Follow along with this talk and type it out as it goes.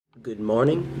Good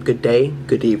morning, good day,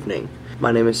 good evening.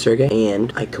 My name is Sergey,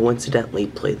 and I coincidentally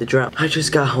play the drum. I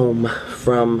just got home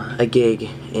from a gig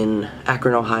in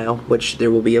Akron, Ohio, which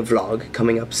there will be a vlog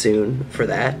coming up soon for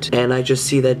that. And I just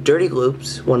see that Dirty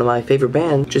Loops, one of my favorite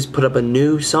bands, just put up a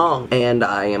new song, and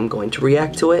I am going to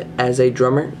react to it as a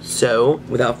drummer. So,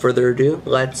 without further ado,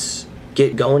 let's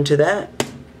get going to that.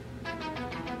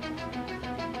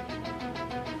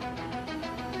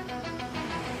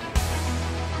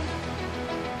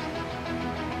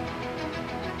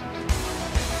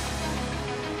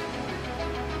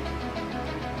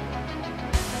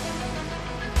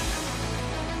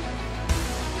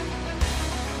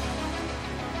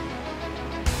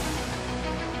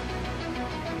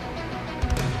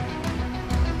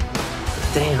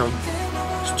 Damn,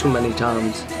 there's too many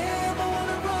toms.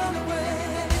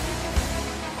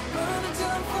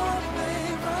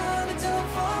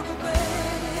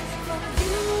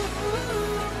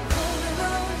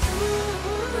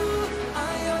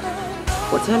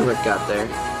 What's Henrik got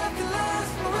there?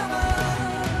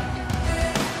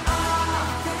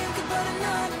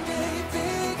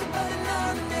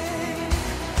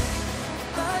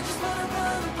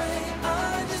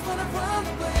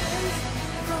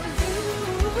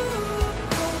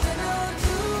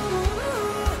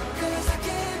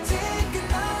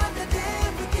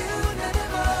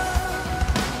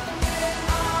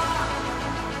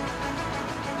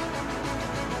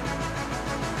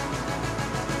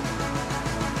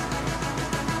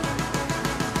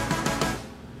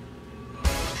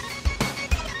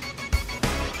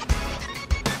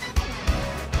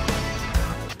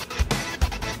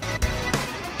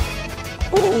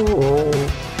 Oh.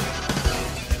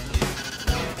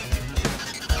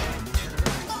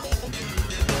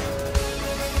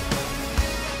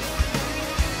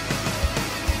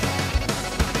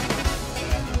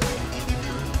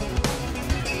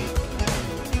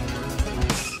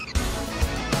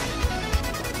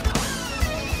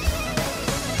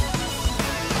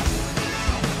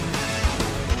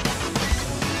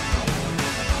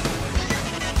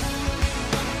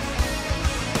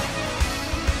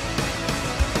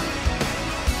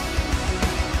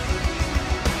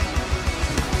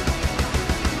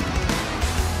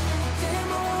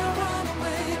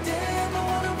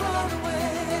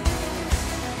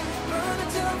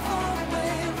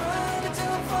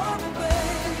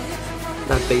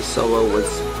 That bass solo was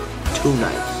too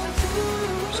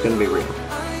nice. Just gonna be real.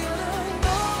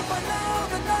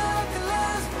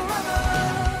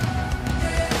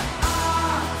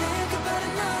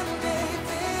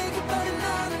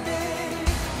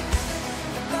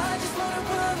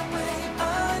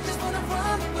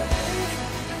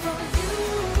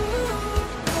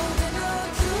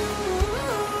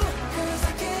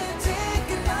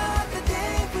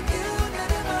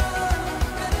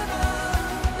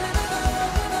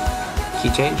 Key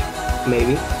change?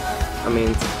 Maybe. I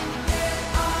mean,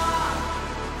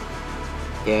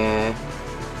 yeah.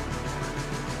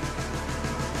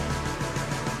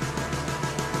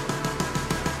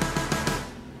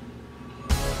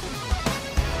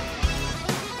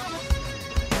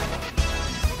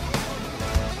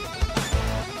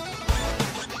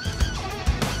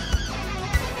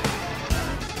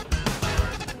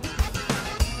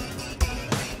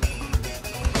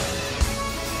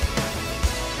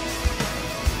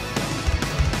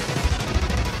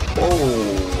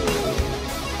 Oh.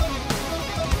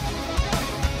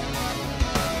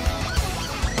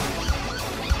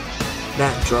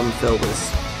 That drum fill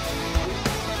was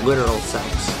literal sex.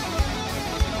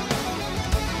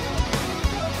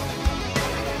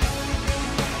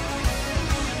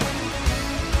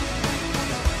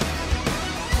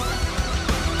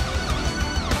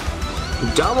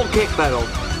 Double kick pedal.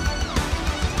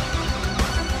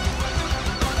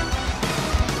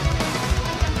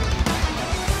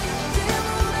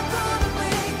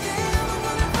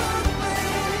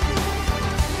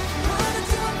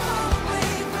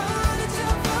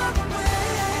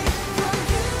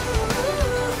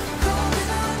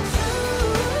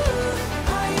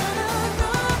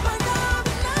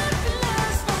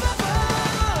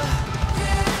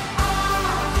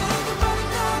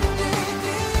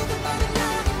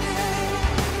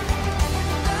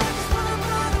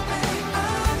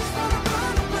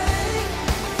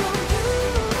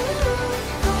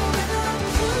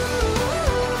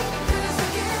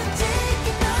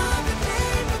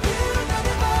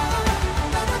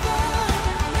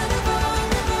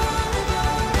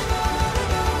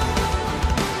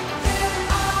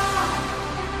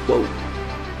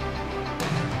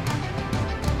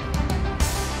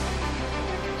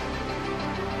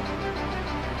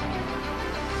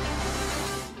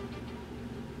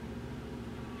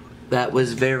 That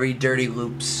was very dirty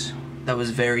loops. That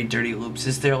was very dirty loops.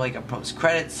 Is there like a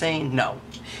post-credit scene? No,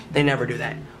 they never do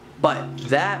that. But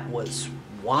that was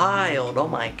wild. Oh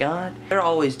my god. They're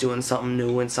always doing something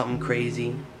new and something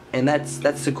crazy. And that's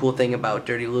the cool thing about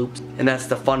dirty loops. And that's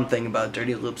the fun thing about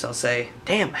dirty loops, I'll say.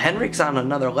 Damn, Henrik's on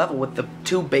another level with the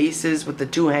 2 basses, with the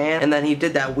 2 hands. And then he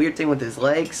did that weird thing with his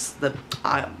legs.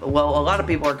 Well, a lot of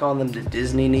people are calling them the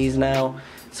Disney knees now.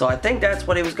 So I think that's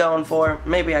what he was going for.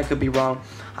 Maybe I could be wrong.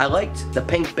 I liked the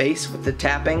pink bass with the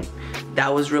tapping.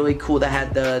 That was really cool. That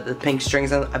had the pink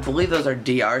strings. I believe those are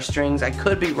DR strings. I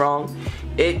could be wrong.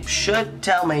 It should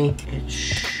tell me. It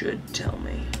should tell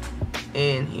me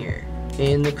in here.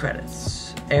 In the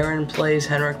credits. Aaron plays,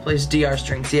 Henrik plays DR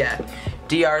strings. Yeah,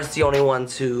 DR is the only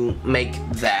ones who make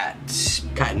that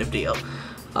kind of deal.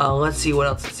 Let's see what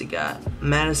else has he got.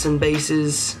 Madison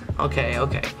basses. Okay.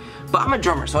 But I'm a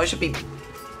drummer, so I should be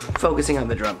focusing on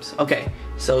the drums. Okay,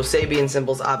 so Sabian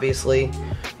cymbals, obviously.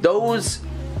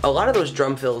 A lot of those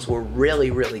drum fills were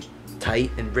really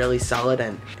tight and really solid.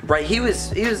 And right,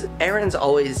 Aaron's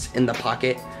always in the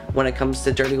pocket when it comes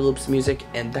to dirty loops music,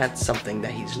 and that's something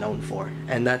that he's known for,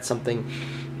 and that's something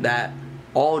that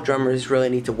all drummers really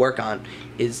need to work on,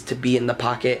 is to be in the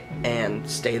pocket and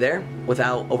stay there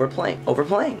without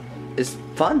overplaying is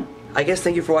fun. I guess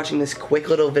thank you for watching this quick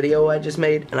little video I just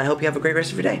made, and I hope you have a great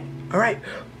rest of your day. Alright,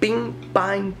 bing,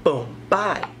 bang, boom,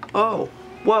 bye. Oh,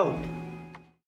 whoa.